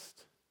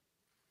 Christ.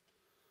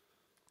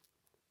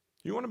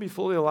 You want to be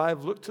fully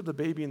alive? Look to the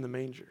baby in the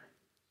manger.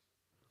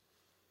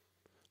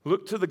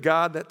 Look to the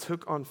God that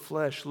took on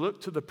flesh.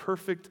 Look to the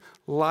perfect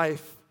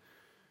life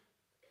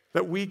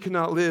that we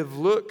cannot live.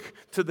 Look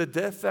to the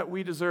death that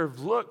we deserve.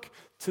 Look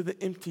to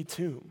the empty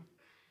tomb.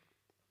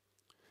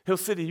 Hill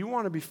City, you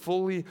want to be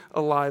fully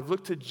alive.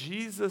 Look to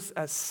Jesus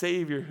as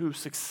Savior who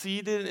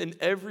succeeded in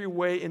every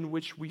way in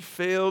which we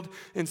failed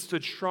and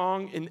stood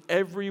strong in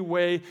every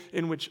way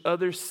in which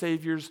other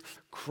saviors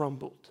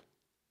crumbled.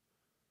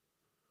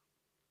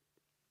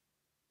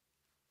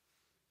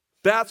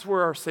 That's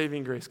where our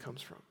saving grace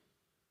comes from.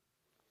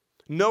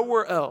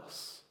 Nowhere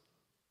else.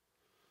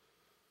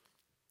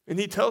 And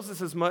he tells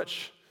us as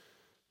much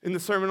in the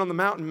Sermon on the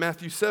Mount in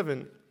Matthew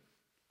 7.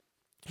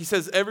 He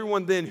says,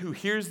 everyone then who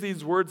hears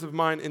these words of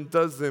mine and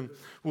does them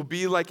will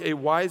be like a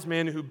wise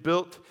man who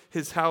built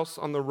his house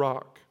on the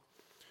rock.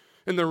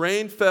 And the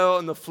rain fell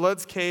and the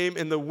floods came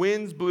and the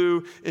winds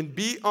blew and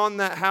beat on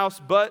that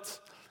house, but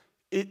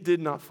it did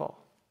not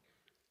fall.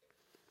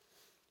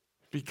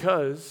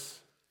 Because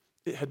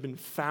it had been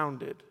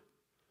founded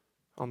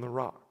on the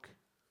rock.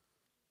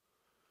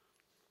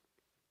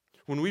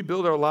 When we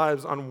build our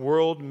lives on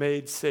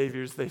world-made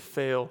saviors, they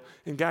fail.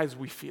 And guys,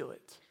 we feel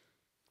it.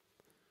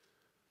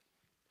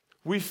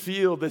 We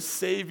feel the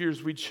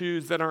saviors we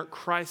choose that aren't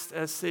Christ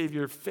as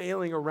Savior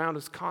failing around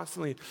us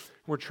constantly.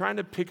 We're trying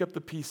to pick up the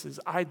pieces.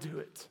 I do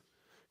it.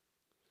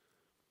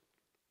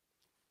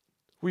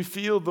 We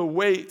feel the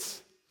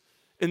weight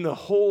in the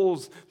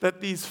holes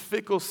that these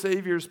fickle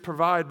saviors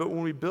provide. But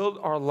when we build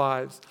our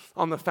lives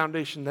on the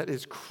foundation that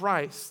is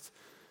Christ,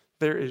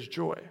 there is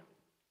joy.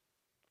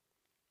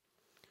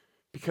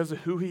 Because of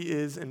who he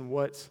is and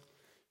what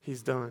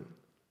he's done.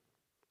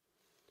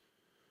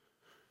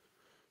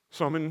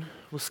 So I'm in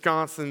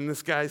Wisconsin, and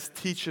this guy's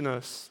teaching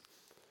us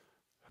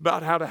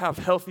about how to have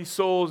healthy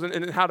souls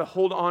and how to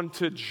hold on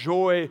to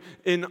joy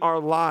in our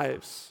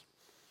lives.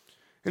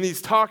 And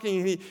he's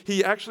talking, and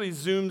he actually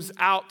zooms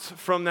out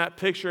from that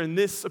picture, and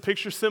a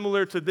picture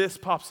similar to this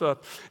pops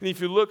up. And if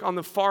you look on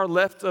the far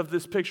left of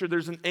this picture,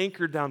 there's an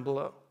anchor down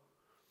below.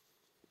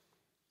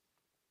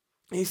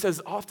 And he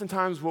says,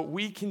 oftentimes what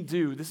we can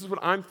do, this is what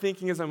I'm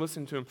thinking as I'm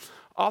listening to him,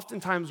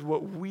 oftentimes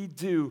what we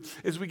do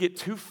is we get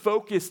too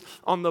focused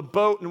on the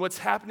boat and what's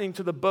happening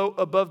to the boat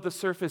above the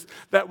surface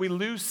that we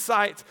lose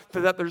sight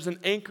that there's an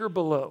anchor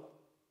below.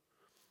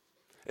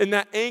 And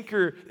that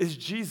anchor is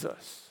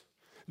Jesus.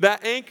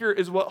 That anchor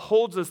is what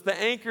holds us.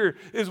 The anchor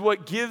is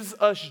what gives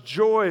us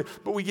joy,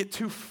 but we get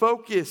too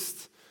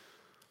focused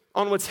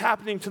on what's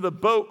happening to the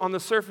boat on the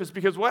surface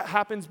because what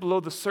happens below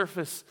the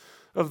surface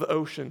of the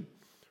ocean?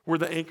 Where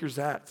the anchor's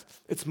at,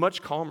 it's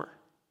much calmer.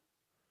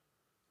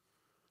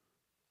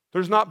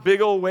 There's not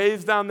big old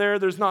waves down there.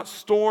 There's not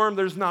storm.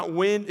 There's not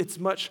wind. It's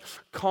much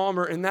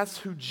calmer, and that's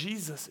who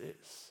Jesus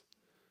is.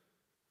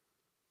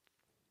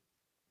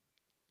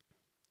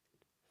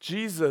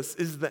 Jesus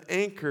is the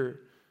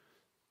anchor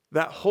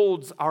that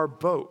holds our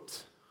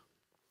boat.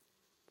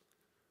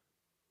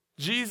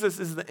 Jesus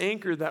is the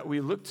anchor that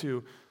we look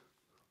to.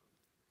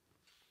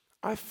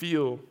 I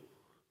feel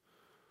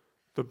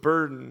the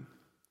burden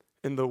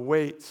and the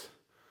weight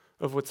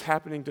of what's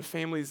happening to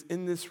families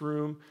in this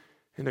room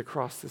and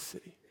across the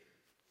city.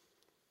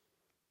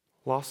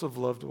 Loss of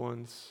loved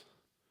ones,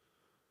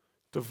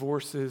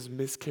 divorces,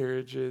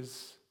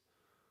 miscarriages,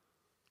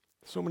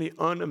 so many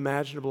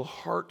unimaginable,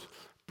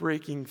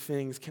 heartbreaking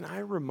things. Can I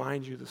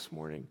remind you this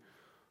morning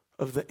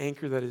of the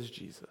anchor that is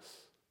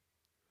Jesus?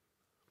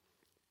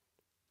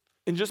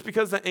 And just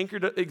because that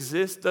anchor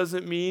exists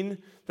doesn't mean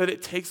that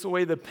it takes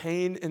away the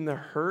pain and the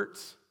hurt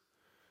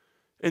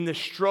and the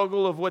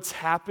struggle of what's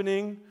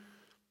happening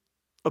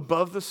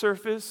above the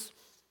surface,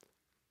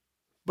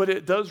 but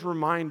it does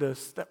remind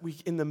us that we,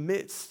 in the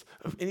midst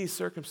of any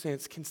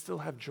circumstance, can still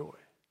have joy.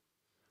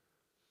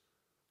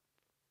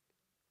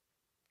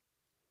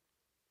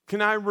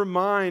 Can I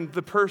remind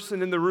the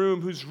person in the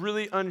room who's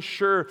really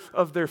unsure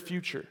of their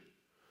future?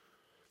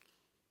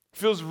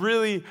 Feels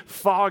really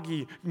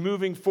foggy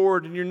moving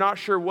forward and you're not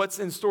sure what's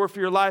in store for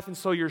your life, and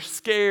so you're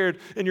scared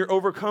and you're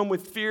overcome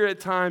with fear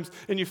at times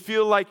and you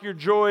feel like your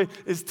joy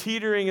is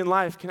teetering in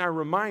life. Can I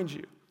remind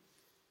you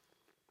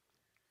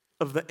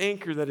of the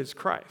anchor that is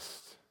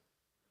Christ?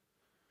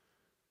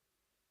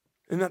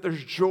 and that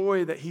there's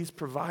joy that he's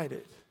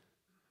provided.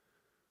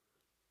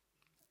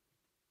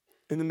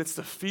 In the midst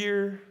of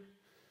fear,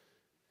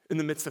 in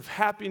the midst of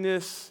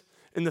happiness,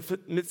 in the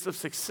midst of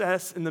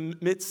success, in the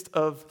midst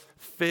of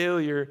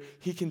failure,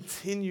 he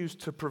continues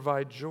to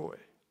provide joy.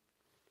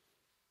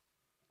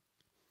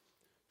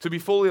 To be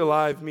fully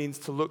alive means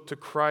to look to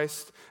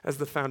Christ as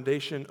the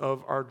foundation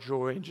of our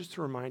joy. And just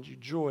to remind you,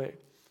 joy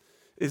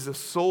is the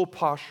sole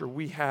posture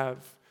we have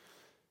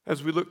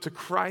as we look to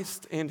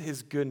Christ and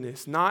his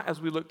goodness, not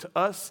as we look to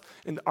us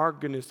and our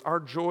goodness. Our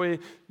joy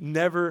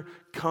never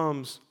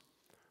comes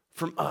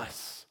from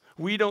us.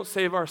 We don't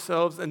save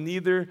ourselves, and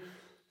neither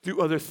do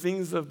other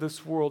things of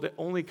this world. It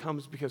only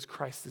comes because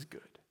Christ is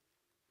good.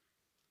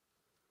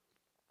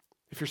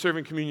 If you're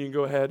serving communion,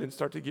 go ahead and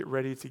start to get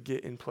ready to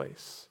get in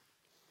place.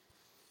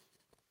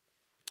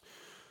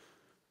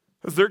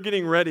 As they're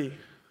getting ready,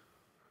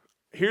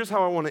 here's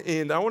how I want to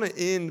end. I want to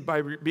end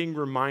by being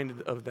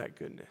reminded of that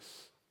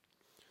goodness.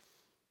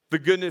 The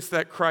goodness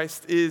that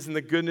Christ is and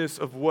the goodness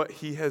of what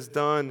he has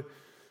done.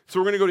 So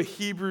we're going to go to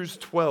Hebrews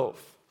 12.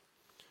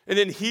 And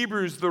in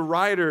Hebrews, the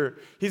writer,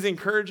 he's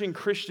encouraging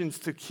Christians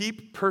to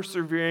keep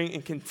persevering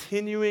and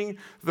continuing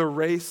the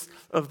race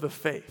of the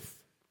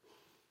faith.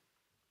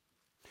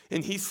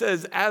 And he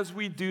says, as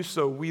we do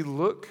so, we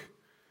look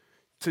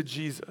to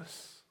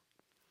Jesus,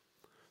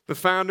 the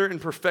founder and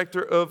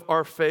perfecter of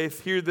our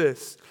faith. Hear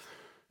this,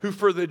 who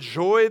for the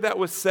joy that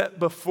was set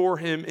before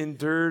him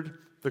endured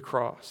the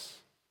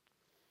cross,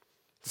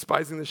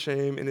 despising the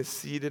shame, and is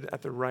seated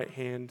at the right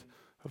hand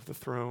of the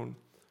throne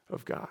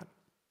of God.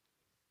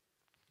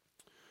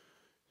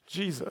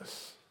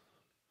 Jesus,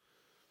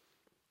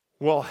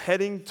 while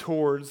heading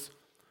towards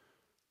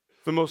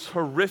the most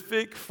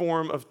horrific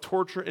form of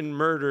torture and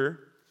murder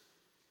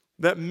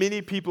that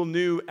many people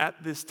knew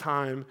at this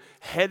time,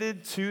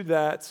 headed to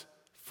that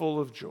full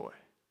of joy.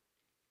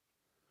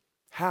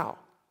 How?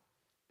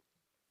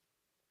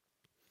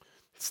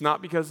 It's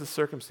not because the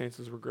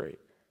circumstances were great.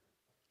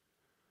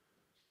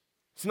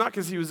 It's not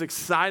because he was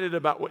excited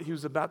about what he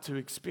was about to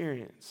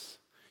experience.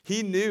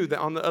 He knew that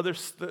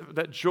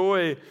that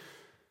joy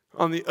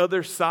on the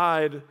other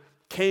side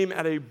came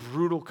at a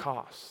brutal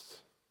cost.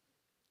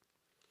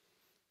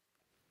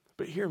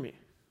 But hear me.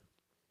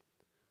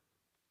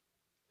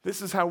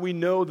 This is how we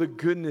know the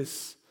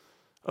goodness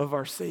of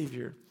our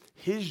Savior.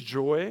 His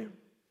joy,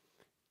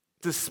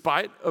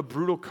 despite a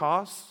brutal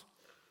cost,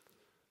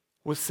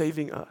 was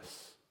saving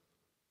us.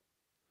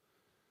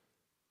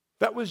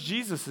 That was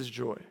Jesus'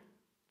 joy.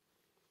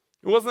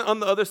 It wasn't on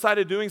the other side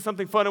of doing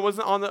something fun. It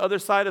wasn't on the other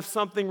side of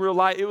something real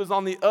light. It was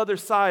on the other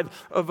side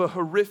of a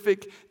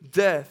horrific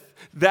death.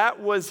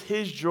 That was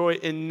his joy,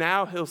 and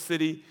now, Hill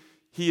City,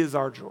 he is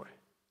our joy.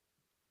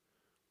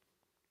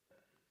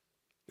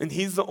 And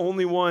he's the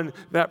only one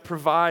that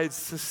provides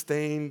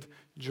sustained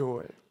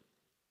joy.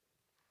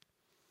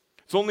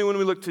 It's only when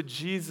we look to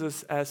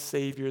Jesus as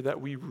Savior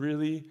that we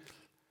really,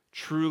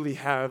 truly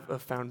have a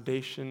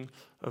foundation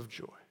of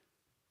joy.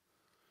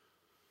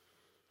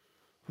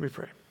 Let me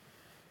pray.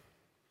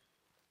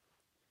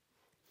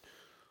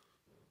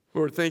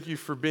 Lord, thank you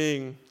for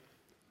being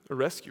a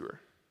rescuer.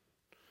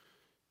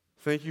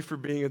 Thank you for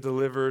being a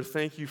deliverer.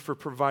 Thank you for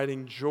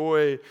providing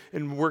joy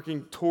and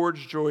working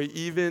towards joy,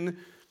 even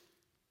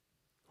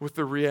with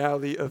the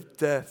reality of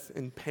death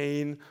and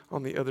pain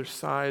on the other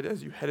side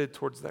as you headed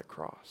towards that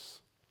cross.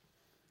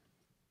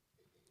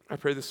 I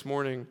pray this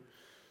morning,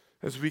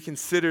 as we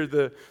consider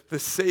the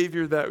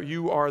Savior that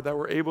you are, that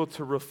we're able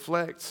to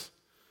reflect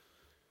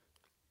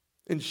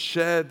and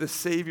shed the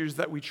saviors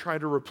that we try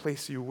to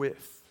replace you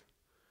with.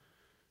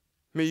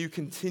 May you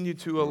continue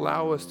to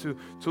allow us to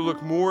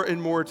look more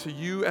and more to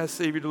you as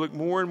Savior, to look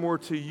more and more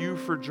to you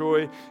for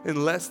joy,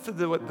 and less to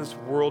what this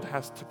world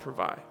has to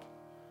provide.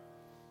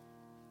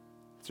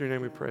 It's in your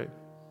name we pray.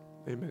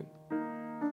 Amen.